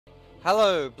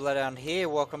Hello, Bloodhound here,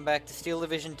 welcome back to Steel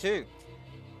Division 2.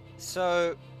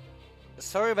 So,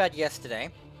 sorry about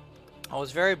yesterday. I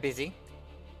was very busy,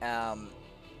 and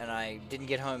I didn't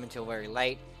get home until very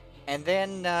late. And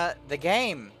then, the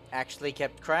game actually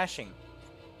kept crashing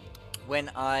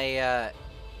when I,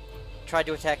 tried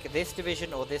to attack this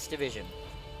division or this division.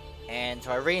 And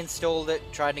so I reinstalled it,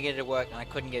 tried to get it to work, and I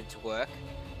couldn't get it to work.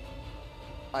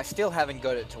 I still haven't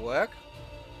got it to work.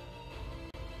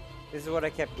 This is what I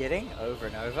kept getting over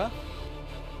and over.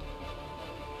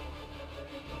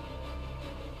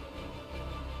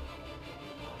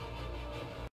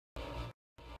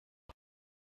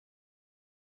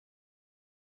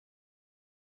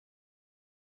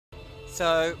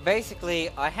 So basically,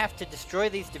 I have to destroy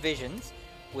these divisions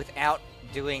without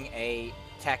doing a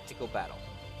tactical battle.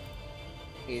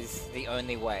 Is the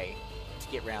only way to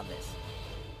get around this.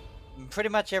 Pretty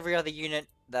much every other unit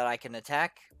that I can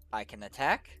attack.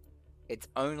 It's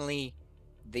only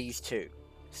these two.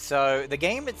 So the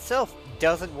game itself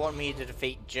doesn't want me to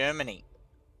defeat Germany.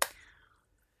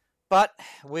 But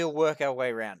we'll work our way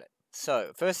around it.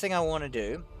 So, first thing I want to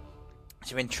do, which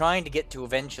I've been trying to get to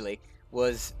eventually,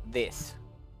 was this.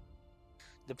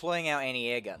 Deploying our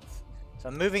anti-air guns. So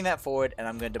I'm moving that forward and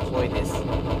I'm going to deploy this.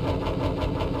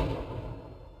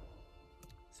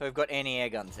 So we've got anti-air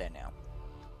guns there now.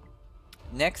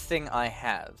 Next thing I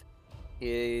have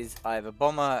is I have a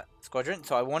bomber squadron,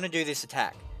 so I want to do this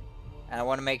attack. And I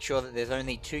want to make sure that there's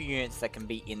only 2 units that can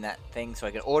be in that thing, so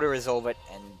I can auto-resolve it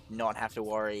and not have to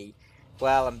worry.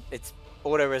 Well, it's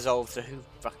auto-resolved, so who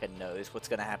fucking knows what's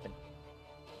going to happen.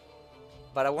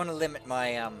 But I want to limit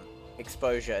my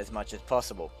exposure as much as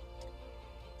possible.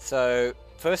 So,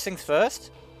 first things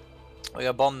first, we're going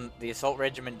to bomb the assault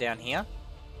regiment down here.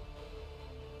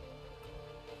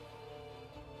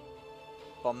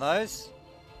 Bomb those.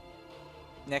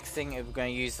 Next thing, we're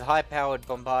going to use the high-powered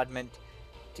bombardment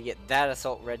to get that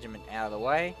assault regiment out of the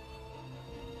way.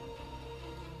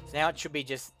 So now it should be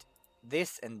just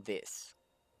this and this.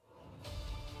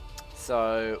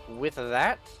 So, with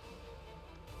that,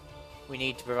 we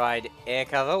need to provide air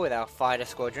cover with our fighter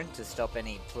squadron to stop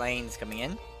any planes coming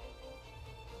in.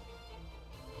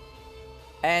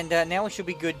 And now we should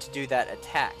be good to do that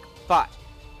attack. But,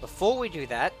 before we do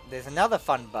that, there's another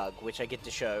fun bug which I get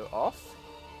to show off.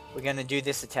 We're going to do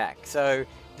this attack. So,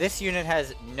 this unit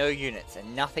has no units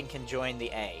and nothing can join the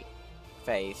A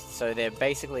phase. So they're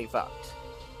basically fucked.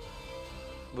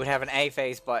 We'd have an A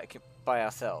phase by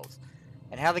ourselves.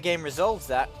 And how the game resolves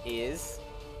that is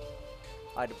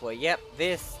I deploy,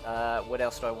 this. What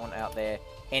else do I want out there?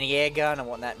 Any air gun, I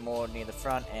want that more near the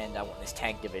front, and I want this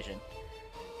tank division.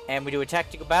 And we do a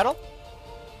tactical battle.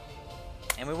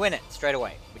 And we win it straight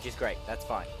away, which is great. That's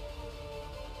fine.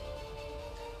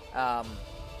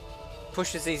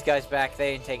 Pushes these guys back,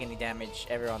 they didn't take any damage,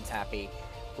 everyone's happy.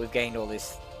 We've gained all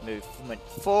this movement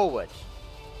forward.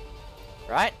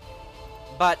 Right?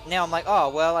 But now I'm like, oh,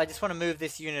 well, I just want to move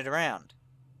this unit around.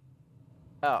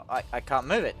 Oh, I can't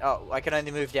move it. Oh, I can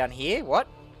only move down here? What?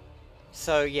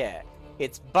 So, yeah.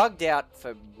 It's bugged out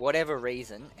for whatever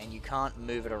reason, and you can't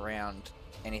move it around,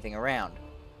 anything around.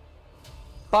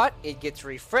 But it gets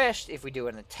refreshed if we do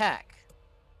an attack.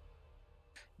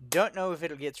 Don't know if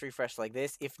it gets refreshed like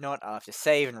this. If not, I'll have to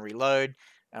save and reload,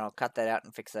 and I'll cut that out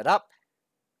and fix that up.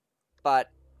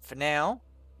 But, for now,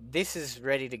 this is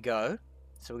ready to go.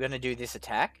 So we're going to do this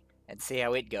attack, and see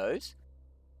how it goes.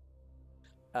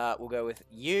 We'll go with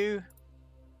you,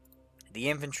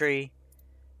 the infantry,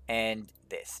 and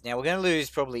this. Now, we're going to lose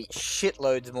probably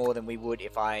shitloads more than we would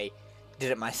if I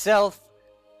did it myself,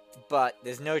 but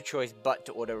there's no choice but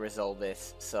to auto-resolve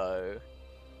this, so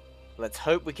let's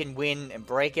hope we can win and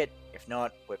break it. If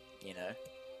not,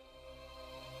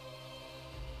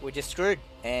 we're just screwed,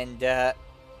 and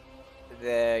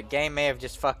the game may have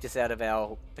just fucked us out of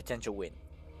our potential win.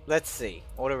 Let's see.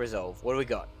 Auto-resolve. What do we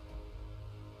got?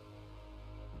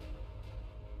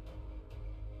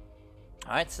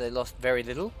 Alright, so they lost very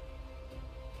little.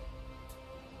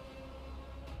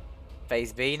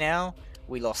 Phase B now.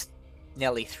 We lost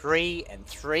nearly 3 and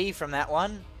 3 from that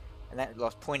one. And that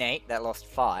lost 0.8. That lost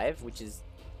 5, which is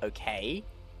okay.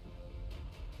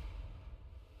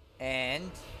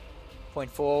 And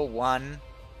 0.4, 1,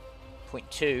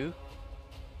 0.2,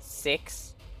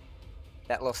 6.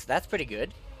 That lost. That's pretty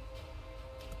good.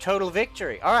 Total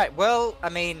victory. Alright, well, I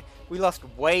mean, we lost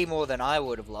way more than I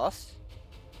would have lost.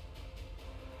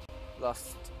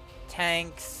 Lost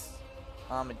tanks,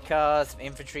 armored cars, some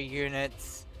infantry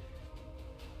units,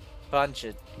 bunch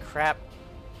of crap.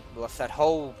 Lost that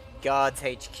whole guards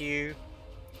HQ.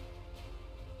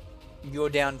 You're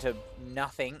down to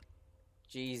nothing.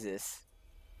 Jesus.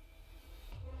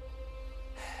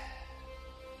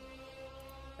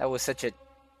 That was such a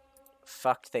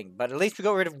fucked thing. But at least we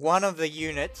got rid of one of the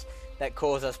units that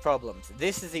cause us problems.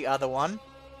 This is the other one.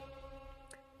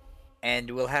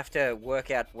 And we'll have to work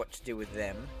out what to do with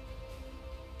them.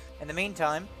 In the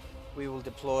meantime, we will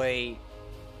deploy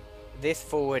this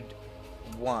forward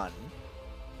one.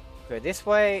 Go this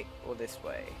way or this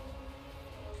way?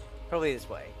 Probably this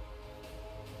way.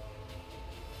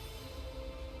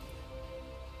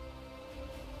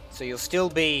 So you'll still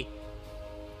be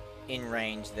in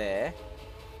range there.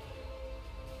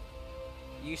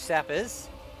 You sappers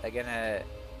are gonna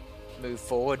move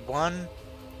forward one.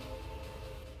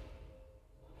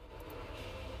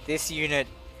 This unit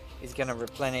is gonna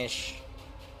replenish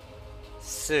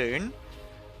soon.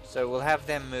 So we'll have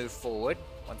them move forward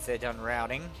once they're done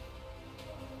routing.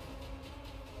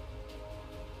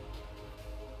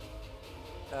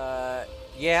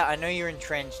 Yeah, I know you're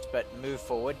entrenched, but move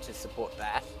forward to support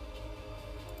that.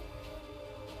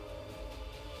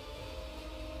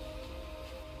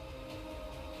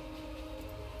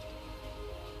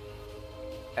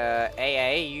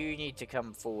 AA, you need to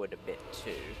come forward a bit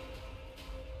too.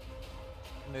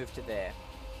 Move to there.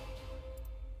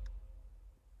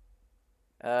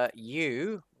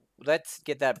 Let's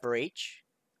get that breach.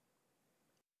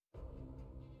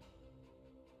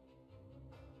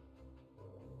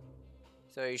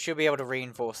 So you should be able to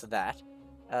reinforce that.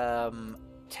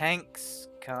 Tanks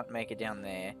can't make it down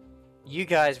there. You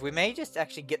guys, we may just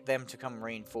actually get them to come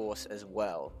reinforce as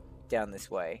well down this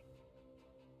way.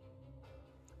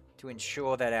 To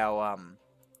ensure that our,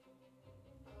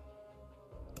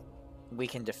 we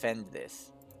can defend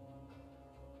this.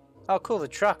 Oh cool, the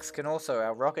trucks can also,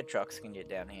 our rocket trucks can get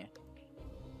down here.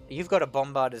 You've got a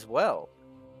bombard as well.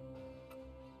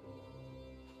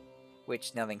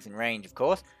 Which, nothing's in range, of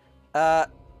course. Come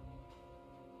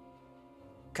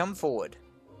forward.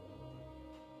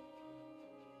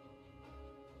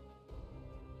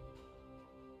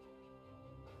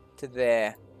 To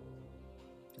there.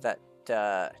 To that,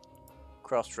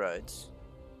 crossroads.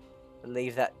 We'll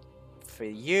leave that for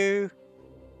you.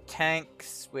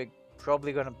 Tanks, we're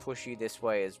probably going to push you this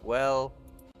way as well.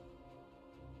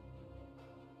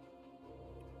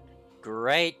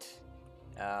 Great.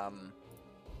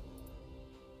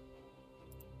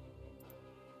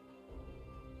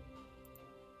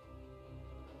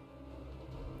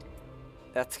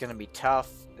 That's going to be tough.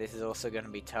 This is also going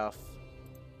to be tough.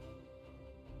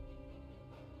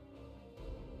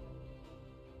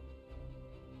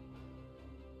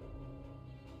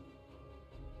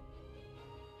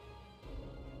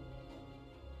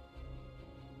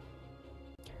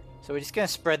 So we're just going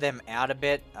to spread them out a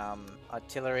bit.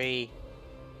 Artillery.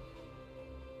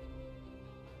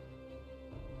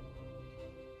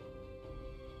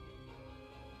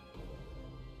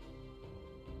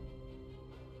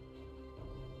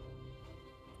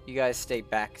 You guys stay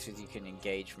back so you can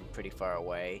engage from pretty far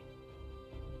away.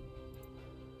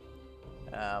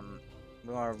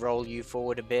 We want to roll you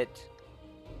forward a bit.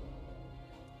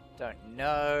 Don't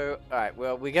know. Alright,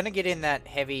 well, we're going to get in that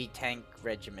heavy tank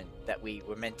regiment that we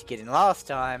were meant to get in last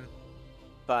time.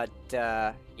 But,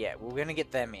 yeah, we're going to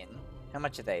get them in. How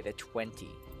much are they? They're 20.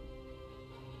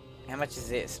 How much is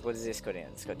this? What does this got in?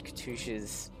 It's got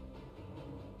Katyushas.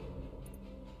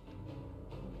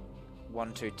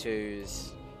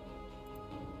 122s.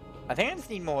 I think I just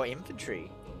need more infantry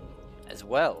as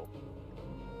well.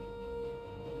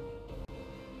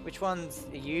 Which ones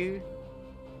are you?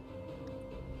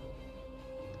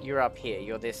 You're up here.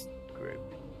 You're this group.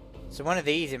 So one of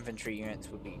these infantry units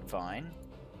would be fine.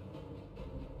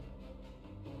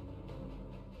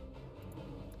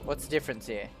 What's the difference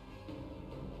here?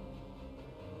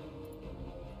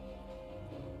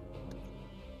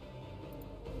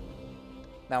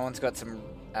 That one's got some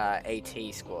AT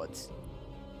squads.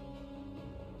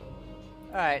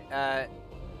 Alright, I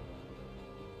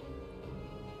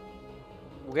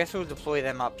guess we'll deploy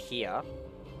them up here.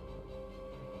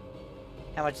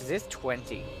 How much is this?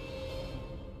 20.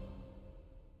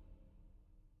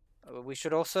 We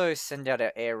should also send out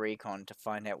our air recon to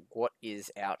find out what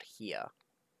is out here.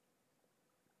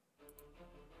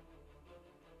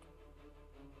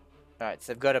 Alright,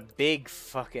 so they've got a big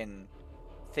fucking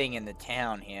thing in the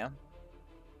town here.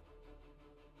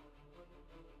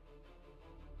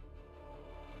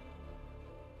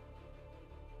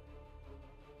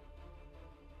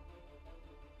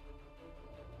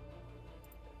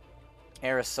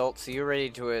 Air assault, so you're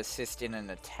ready to assist in an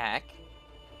attack.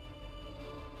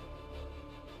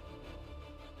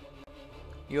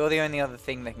 You're the only other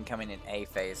thing that can come in A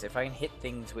phase. If I can hit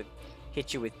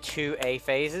you with 2 A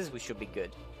phases, we should be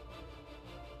good.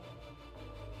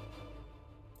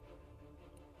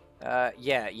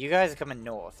 Yeah, you guys are coming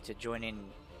north to join in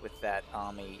with that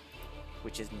army,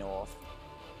 which is north.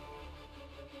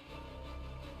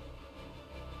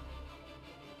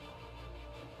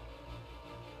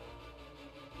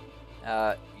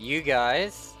 You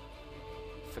guys,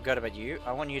 forgot about you.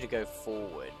 I want you to go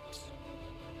forward.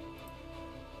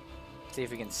 See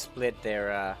if we can split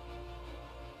their,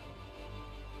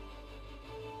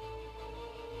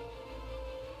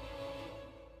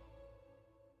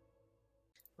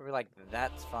 We're like,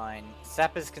 that's fine.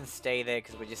 Sappers can stay there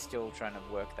because we're just still trying to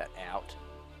work that out.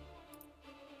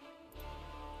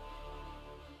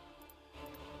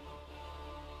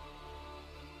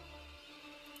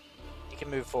 You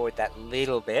can move forward that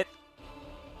little bit.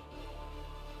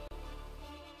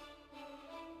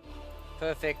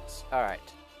 Perfect.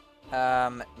 Alright.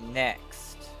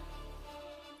 Next.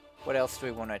 What else do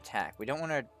we want to attack? We don't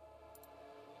want to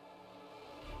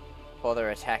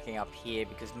bother attacking up here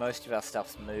because most of our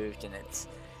stuff's moved and it's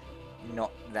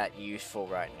not that useful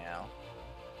right now.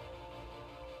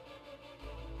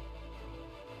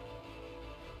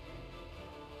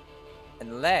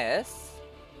 Unless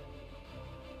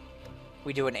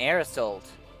we do an air assault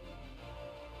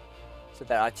so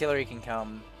that artillery can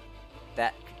come,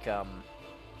 that could come.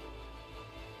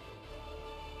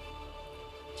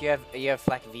 You have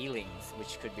flak V-lings,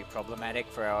 which could be problematic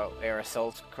for our air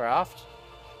assault craft.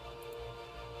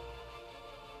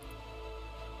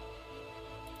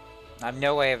 I have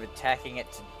no way of attacking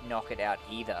it to knock it out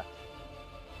either.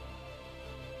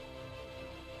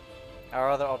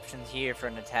 Our other options here for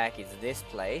an attack is this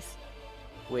place,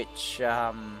 which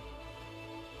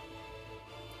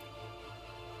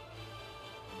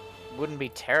wouldn't be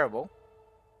terrible.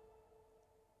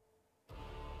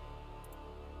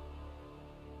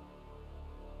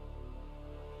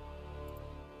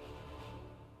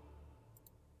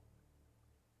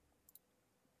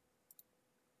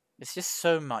 There's just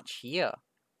so much here.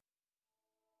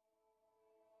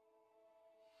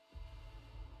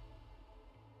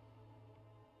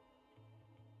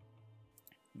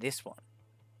 This one.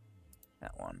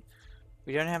 That one.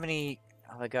 We don't have any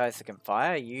other guys that can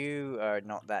fire. You are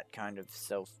not that kind of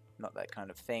not that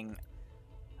kind of thing.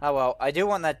 Oh well, I do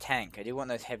want that tank. I do want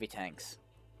those heavy tanks.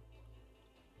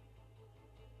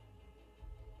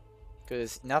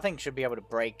 Because nothing should be able to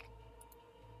break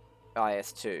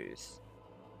IS-2s.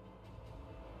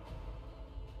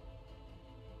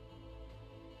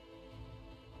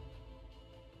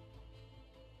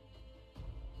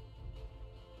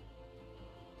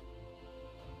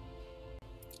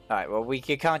 Alright, well we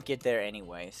can't get there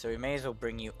anyway, so we may as well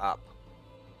bring you up.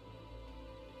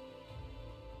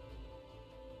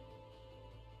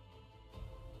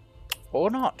 Or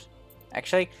not.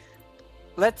 Actually,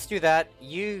 let's do that.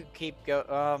 You keep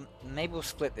maybe we'll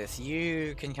split this.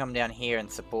 You can come down here and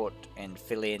support and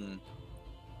fill in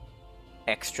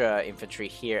extra infantry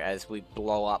here as we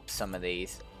blow up some of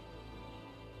these.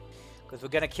 Because we're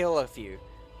gonna kill a few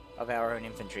of our own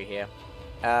infantry here.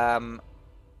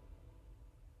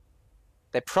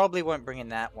 They probably won't bring in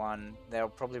that one. They'll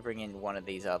probably bring in one of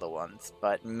these other ones.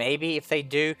 But maybe if they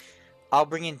do, I'll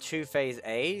bring in 2 phase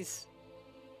A's.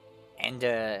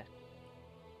 And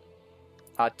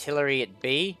artillery at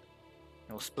B.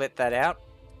 And we'll split that out.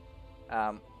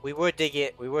 We were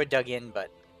dug in, but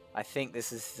I think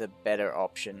this is the better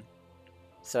option.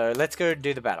 So let's go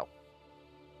do the battle.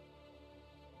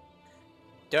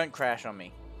 Don't crash on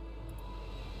me.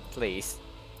 Please.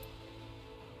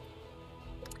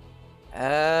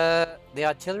 The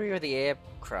artillery or the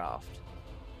aircraft?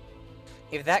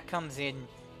 If that comes in,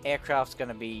 aircraft's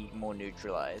gonna be more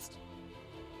neutralized.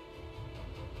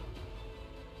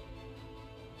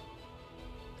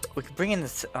 We could bring in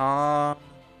this,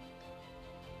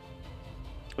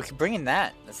 we could bring in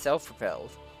that, the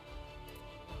self-propelled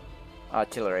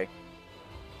artillery.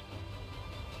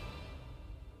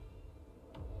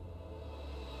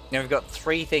 Now we've got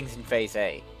 3 things in phase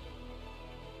A.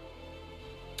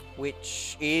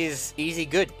 Which is easy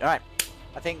good. Alright,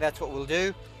 I think that's what we'll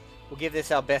do. We'll give this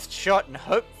our best shot and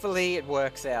hopefully it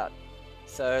works out.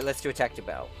 So let's do attack to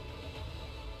battle.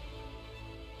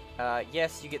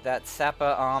 Yes, you get that sapper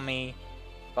army,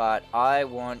 but I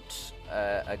want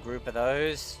a group of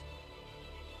those.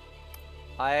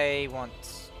 I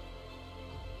want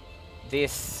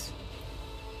this.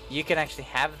 You can actually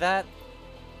have that.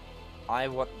 I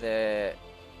want the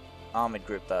armored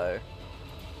group though.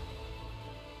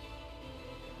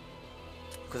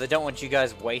 Because I don't want you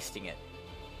guys wasting it.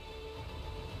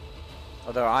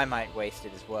 Although I might waste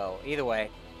it as well. Either way,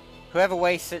 whoever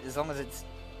wastes it, as long as it's...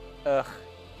 Ugh.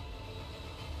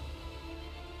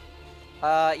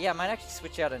 Yeah, I might actually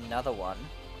switch out another one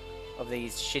of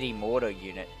these shitty mortar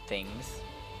unit things.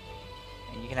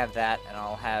 And you can have that, and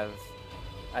I'll have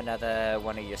another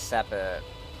one of your sapper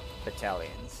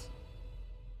battalions.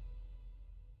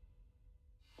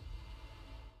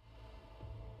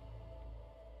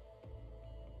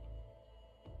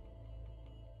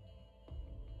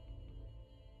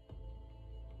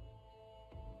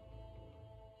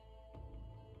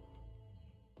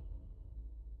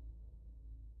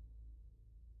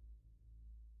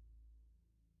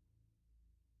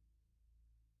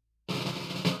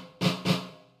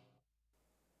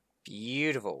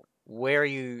 Beautiful. Where are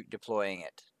you deploying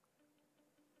it,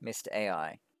 Mr.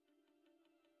 AI?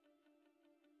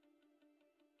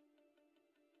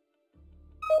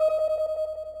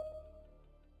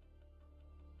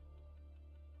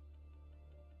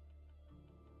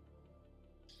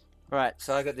 Right,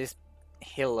 so I got this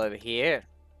hill over here.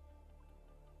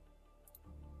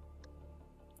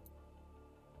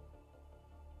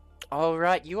 Oh,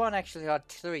 right, you aren't actually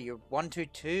artillery, you're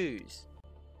 122s.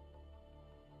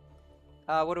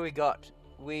 What do we got?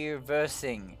 We're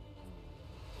versing.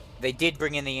 They did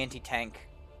bring in the anti-tank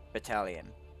battalion.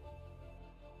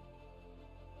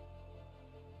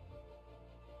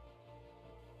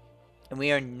 And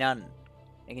we own none.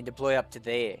 They can deploy up to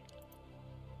there.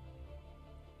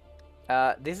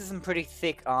 This is some pretty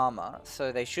thick armor,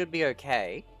 so they should be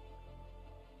okay.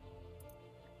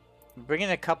 Bring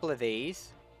in a couple of these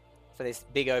for this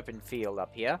big open field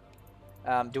up here.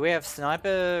 Do we have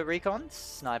sniper recons?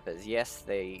 Snipers, yes,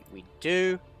 we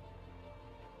do.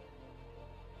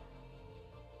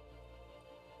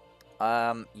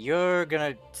 You're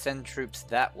gonna send troops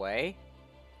that way.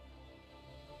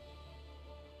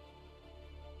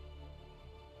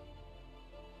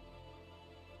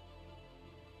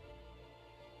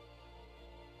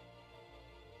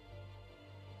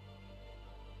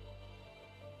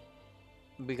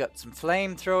 We got some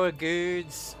flamethrower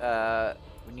goods.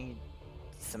 We need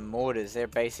some mortars. They're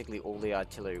basically all the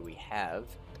artillery we have.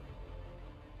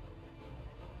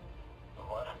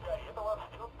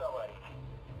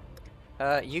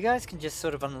 You guys can just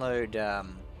sort of unload,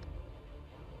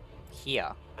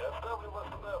 here.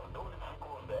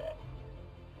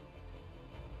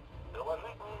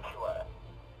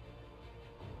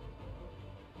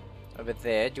 Over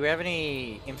there. Do we have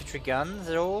any infantry guns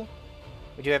at all?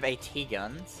 We do have AT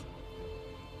guns,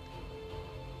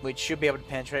 which should be able to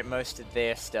penetrate most of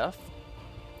their stuff.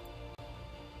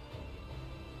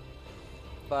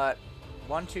 But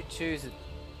 122s.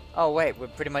 Oh wait,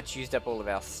 we've pretty much used up all of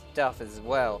our stuff as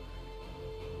well.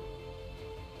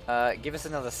 Give us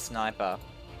another sniper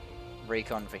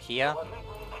recon for here.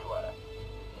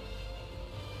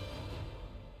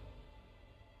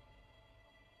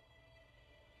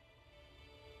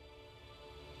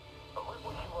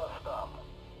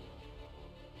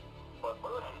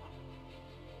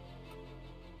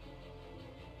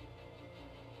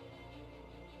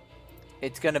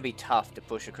 It's going to be tough to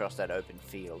push across that open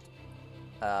field.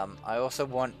 I also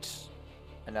want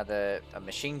a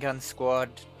machine gun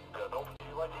squad.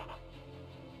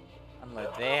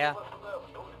 Unload there.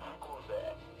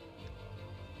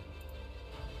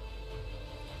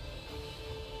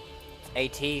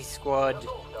 AT squad.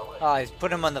 Oh, he's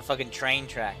put him on the fucking train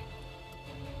track.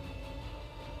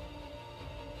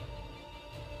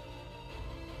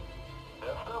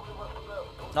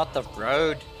 Not the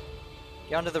road.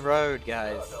 Get onto the road,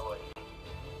 guys.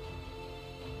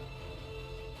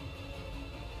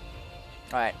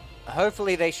 Alright,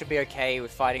 hopefully they should be okay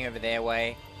with fighting over their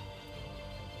way.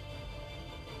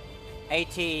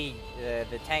 AT,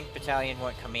 the tank battalion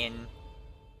won't come in.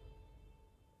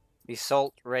 The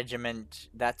assault regiment,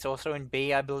 that's also in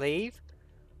B, I believe.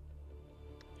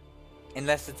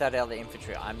 Unless it's that other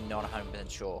infantry, I'm not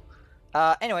 100% sure.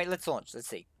 Anyway, let's launch, let's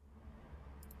see.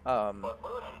 Oh,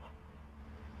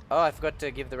 I forgot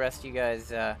to give the rest of you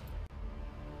guys,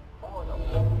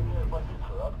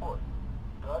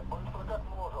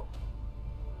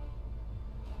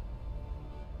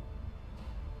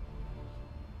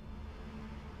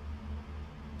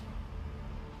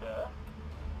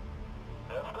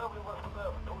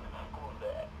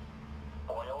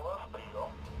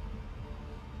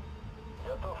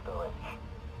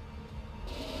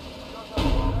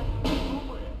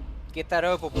 get that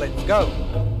Opal Blitz, go!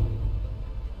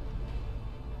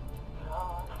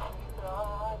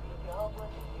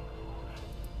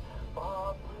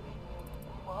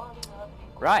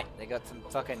 Right, they got some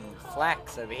fucking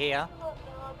flax over here.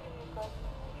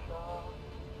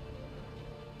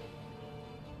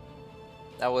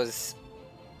 That was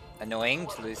annoying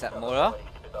to lose that mortar.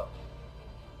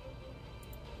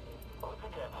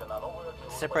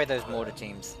 Separate those mortar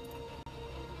teams.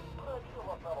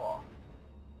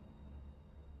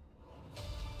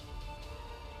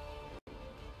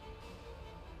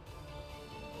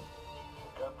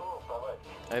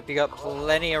 I hope you got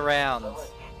plenty of rounds.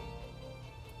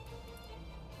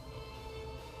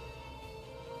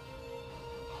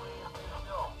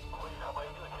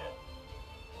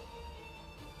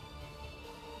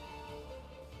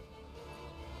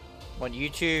 Want you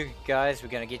two guys, we're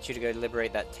gonna get you to go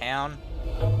liberate that town.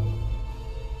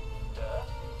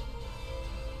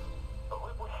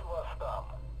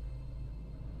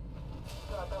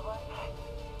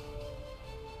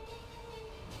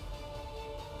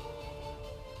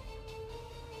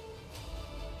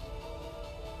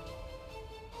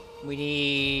 We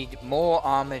need more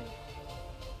armored.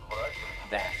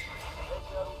 That.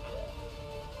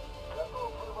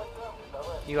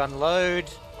 You unload.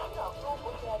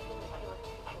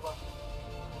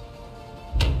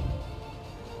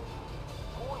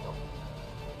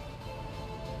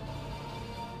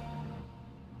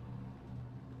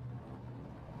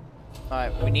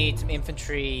 Alright, we need some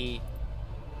infantry.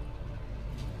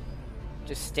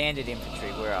 Just standard infantry,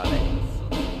 where are they?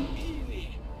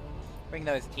 Bring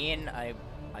those in. Oh,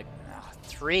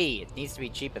 3. It needs to be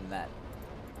cheaper than that.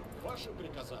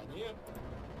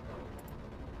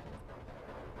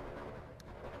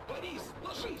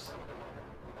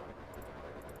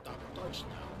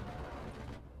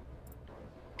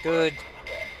 Good.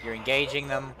 You're engaging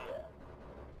them.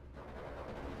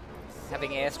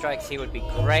 Having airstrikes here would be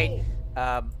great.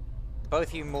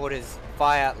 Both you mortars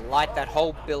fire, light that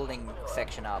whole building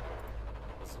section up.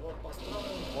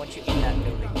 Once you're in that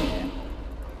building there.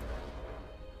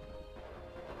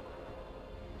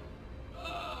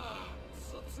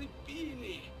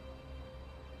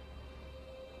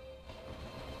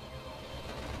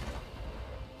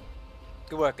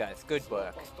 Good work, guys. Good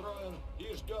work.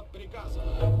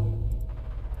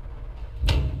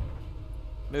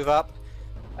 Move up.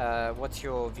 What's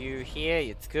your view here?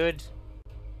 It's good.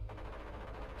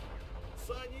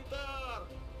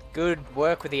 Good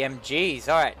work with the MGs.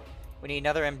 Alright. We need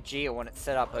another MG. I want it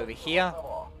set up over here.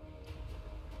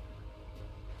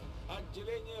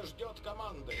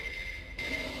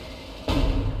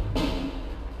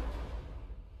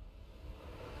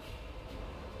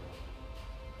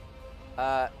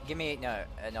 Give me... No,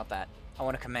 not that. I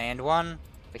want a command one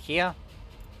for here.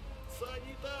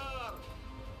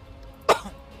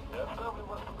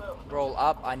 Roll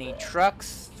up. I need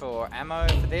trucks for ammo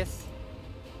for this.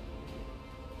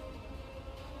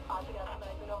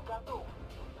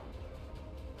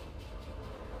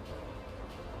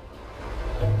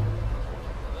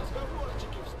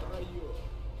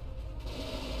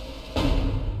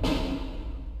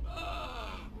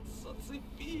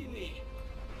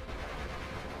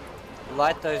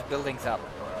 Light those buildings up.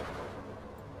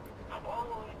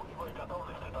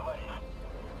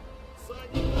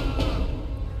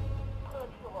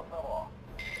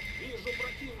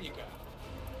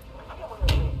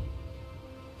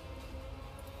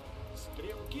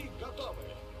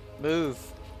 Move.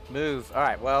 Move.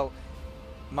 Alright, well,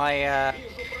 my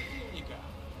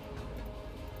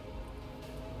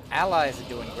allies are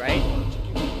doing great.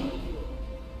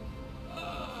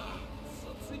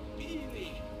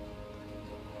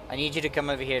 I need you to come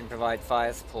over here and provide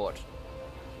fire support.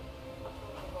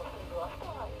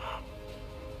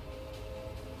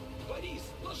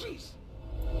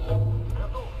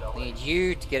 I need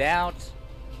you to get out.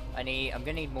 I'm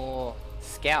gonna need more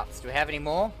scouts. Do we have any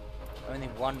more? Only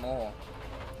one more.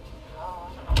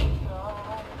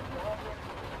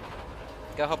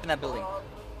 Go hop in that building.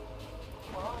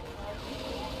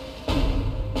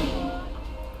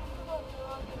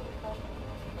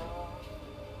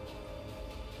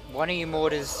 One of you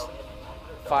mortars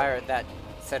fire at that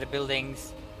set of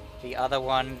buildings. The other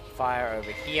one fire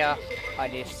over here. I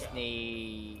just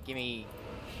need... Give me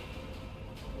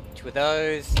 2 of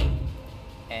those.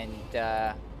 And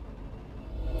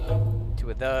 2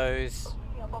 of those.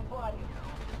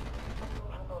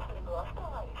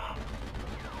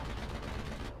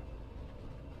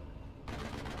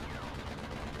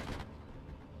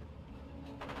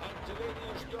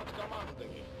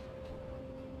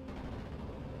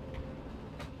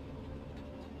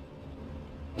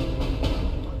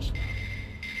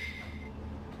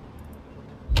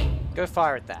 Go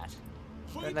fire at that.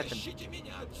 Don't let them...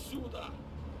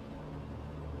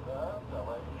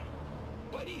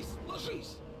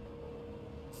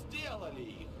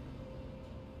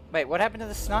 Wait, what happened to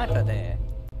the sniper there?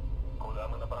 God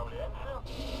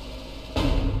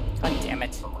damn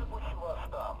it.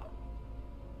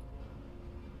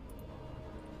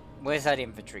 Where's that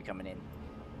infantry coming in?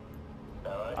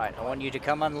 Alright, I want you to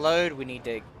come unload. We need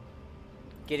to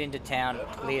get into town,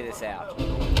 clear this out.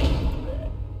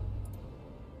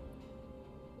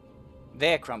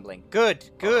 They're crumbling.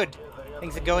 Good, good.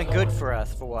 Things are going good for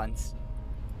us for once.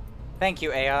 Thank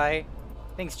you, AI.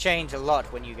 Things change a lot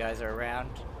when you guys are around.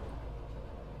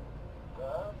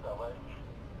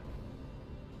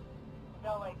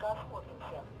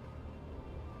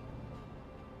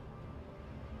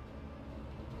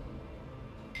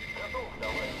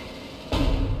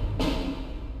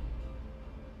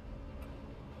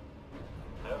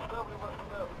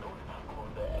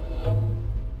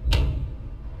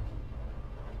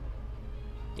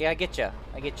 Yeah, I get ya.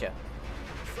 I get ya.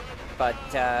 But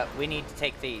we need to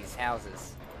take these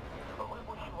houses.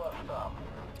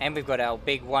 And we've got our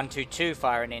big 122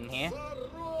 firing in here.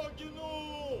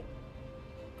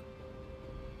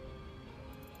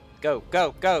 Go,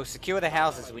 go, go! Secure the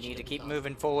houses. We need to keep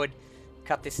moving forward.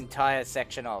 Cut this entire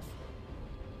section off.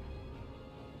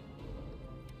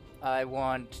 I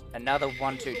want another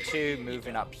 122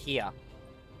 moving up here.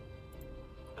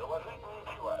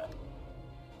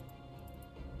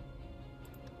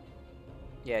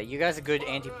 Yeah, you guys are good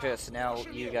anti-personnel.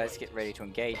 You guys get ready to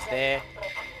engage there.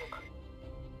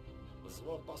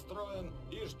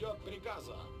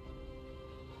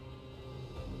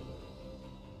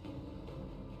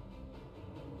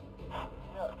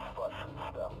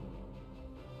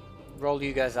 Roll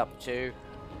you guys up too.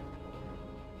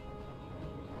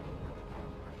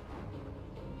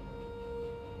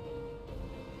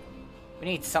 We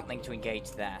need something to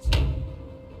engage that.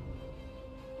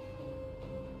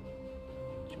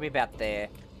 Should be about there.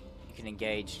 You can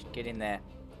engage. Get in there.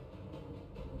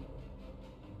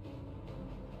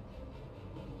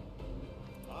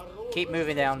 Keep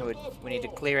moving downward. We need to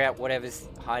clear out whatever's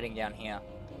hiding down here.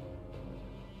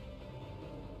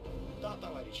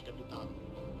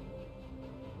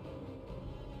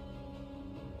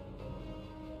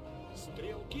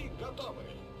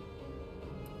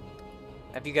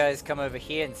 Have you guys come over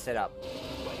here and set up?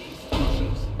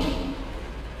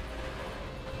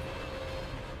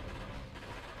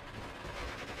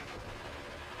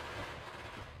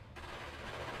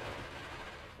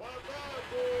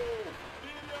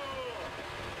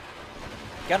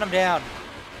 Gun him down.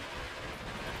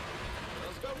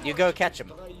 You go catch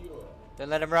him. Don't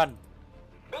let him run.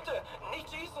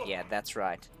 Yeah, that's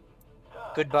right.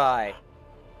 Goodbye.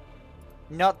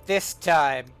 Not this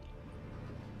time.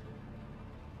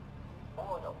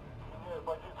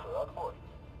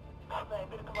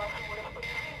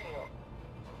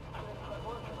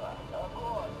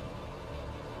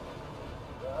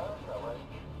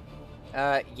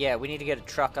 Yeah, we need to get a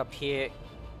truck up here.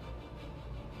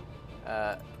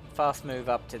 Fast move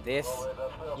up to this.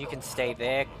 You can stay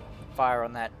there. Fire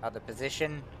on that other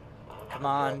position.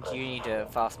 Command, you need to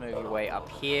fast move your way up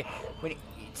here. We need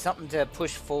something to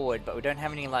push forward, but we don't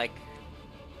have any, like,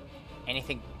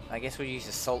 anything. I guess we'll use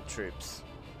assault troops.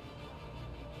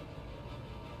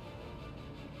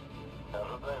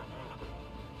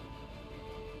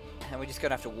 And we're just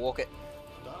gonna have to walk it.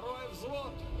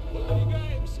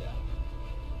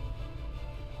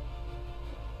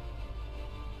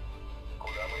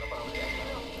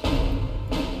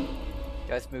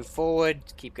 Guys, move forward.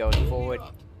 Keep going forward.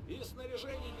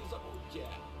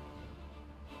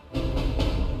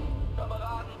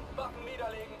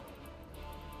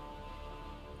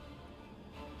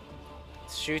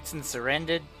 Shoots and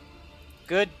surrendered.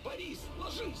 Good.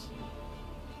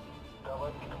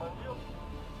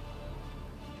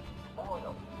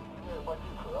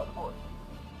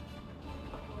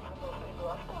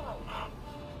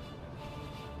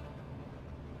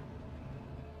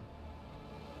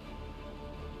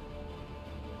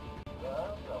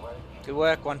 Good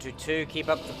work, 122. Keep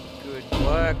up the good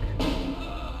work.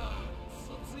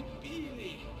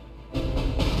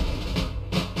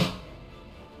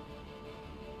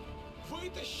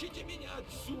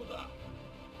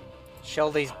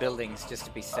 Shell these buildings just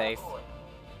to be safe.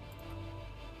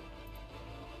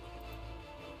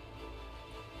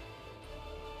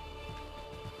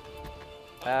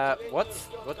 What's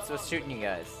shooting you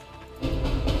guys?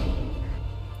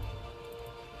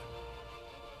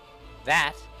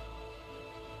 That?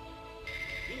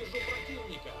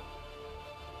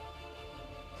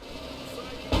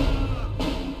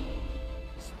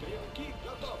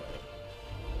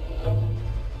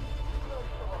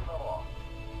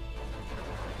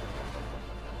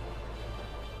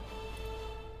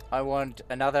 I want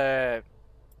another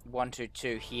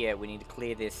 122 here. We need to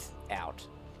clear this out.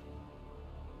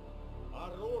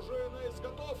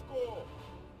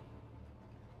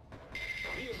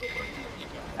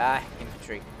 Ah,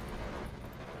 infantry.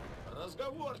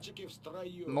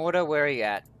 Mortar, where are you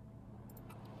at?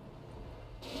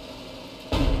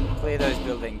 Clear those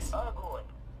buildings.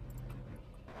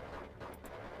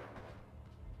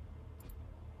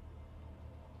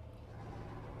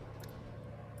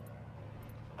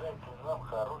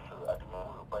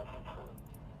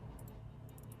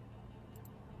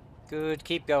 Good,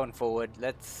 keep going forward.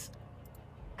 Let's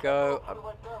go.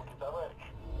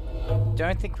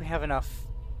 Don't think we have enough.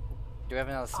 Do we have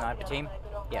another sniper team?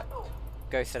 Yep.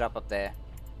 Go set up there.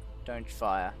 Don't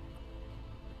fire.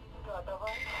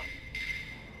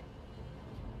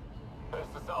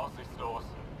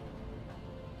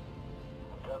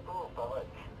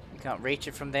 You can't reach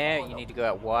it from there. You need to go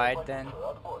out wide then. Is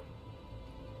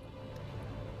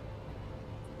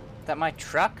that my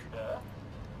truck?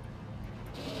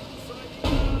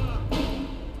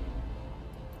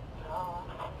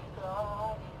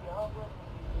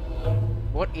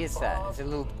 What is that? There's a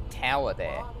little tower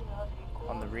there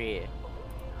on the rear.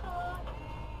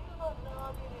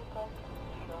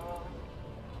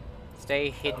 Stay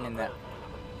hidden in that.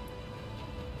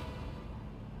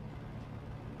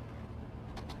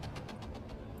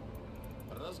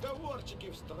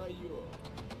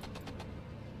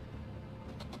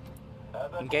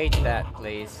 Engage that,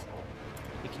 please.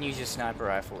 You can use your sniper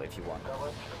rifle if you want.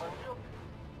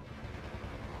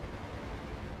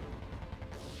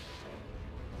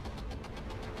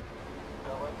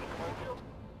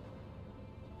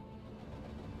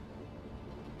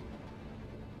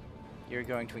 You're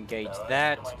going to engage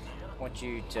that. Want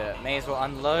you to, may as well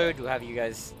unload. We'll have you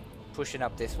guys pushing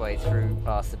up this way through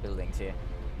past the buildings here.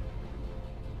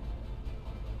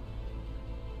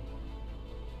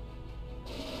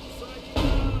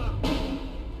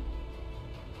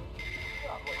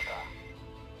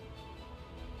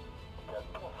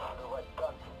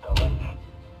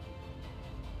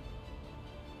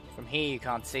 From here you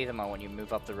can't see them. I want you to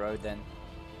move up the road then.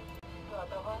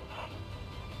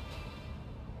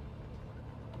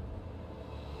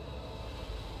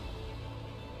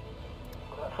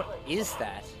 What is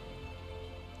that?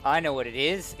 I know what it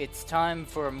is. It's time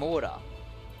for a mortar.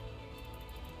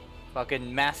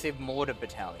 Fucking massive mortar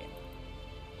battalion.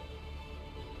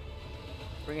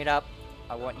 Bring it up.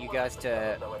 I want you guys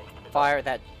to fire at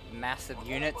that massive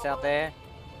units out there.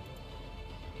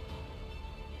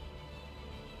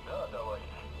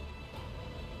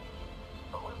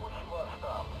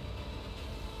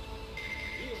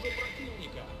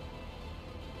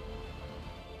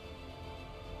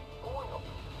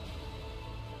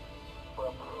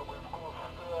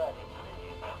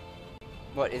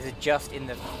 What, is it just in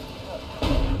the...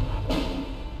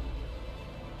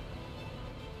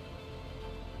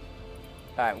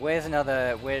 Alright, where's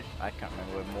another... Where... I can't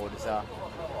remember where mortars are.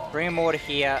 Bring a mortar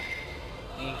here.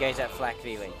 And engage that flak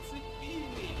V-Link.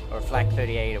 Or flak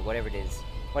 38 or whatever it is.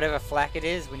 Whatever flak it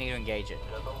is, we need to engage it.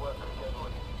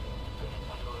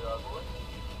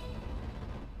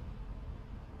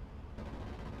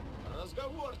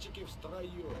 Разговорчики в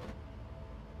строю.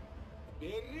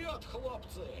 Вперед,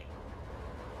 хлопцы!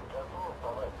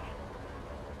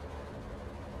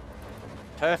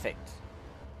 Perfect.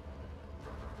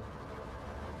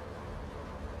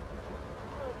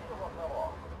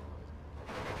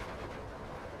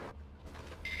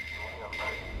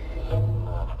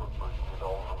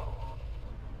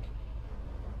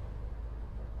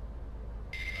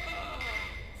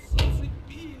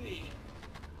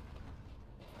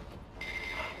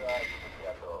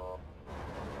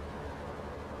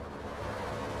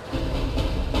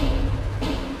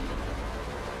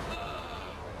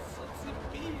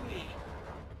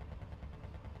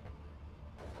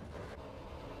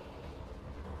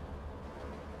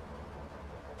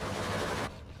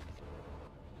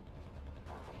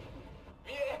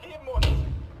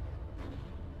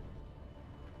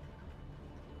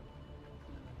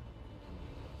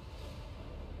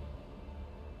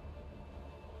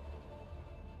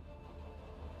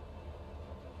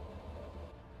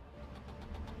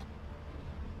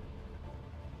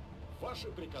 Ваши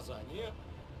приказания?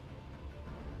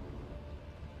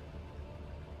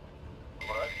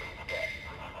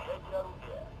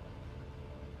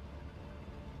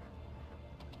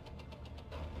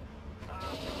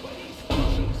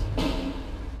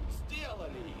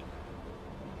 Сделали!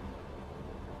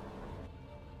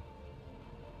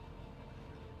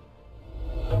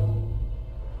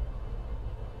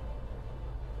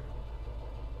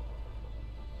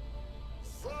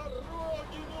 За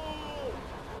Родину!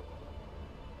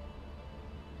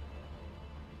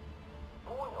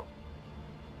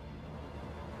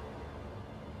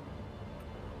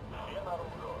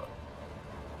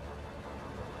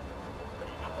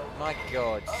 My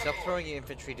god, stop throwing your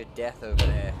infantry to death over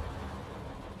there.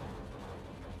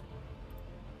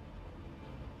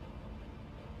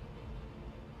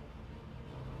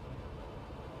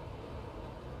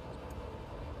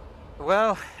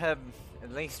 Well, at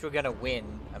least we're gonna win.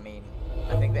 I mean,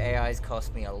 I think the AI's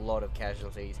cost me a lot of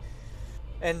casualties.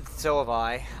 And so have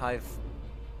I.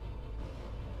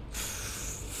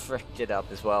 fricked it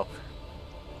up as well.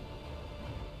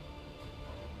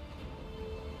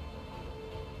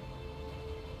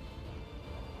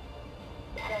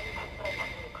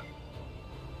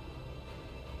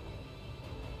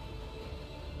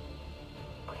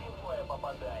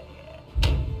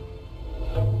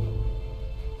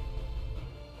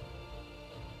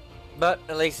 But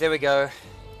at least there we go.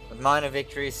 A minor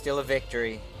victory is still a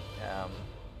victory.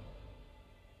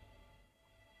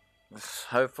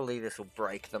 Hopefully this will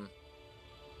break them.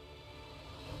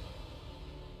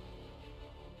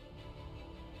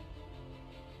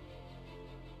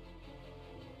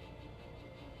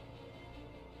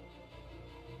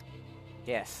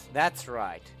 Yes, that's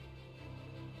right.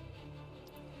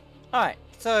 Alright,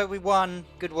 so we won.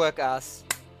 Good work, us.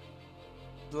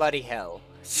 Bloody hell.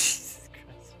 Jesus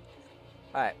Christ.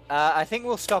 Alright, I think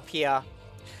we'll stop here.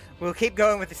 We'll keep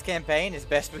going with this campaign as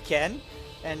best we can.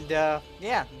 And,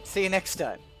 yeah, see you next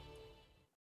time.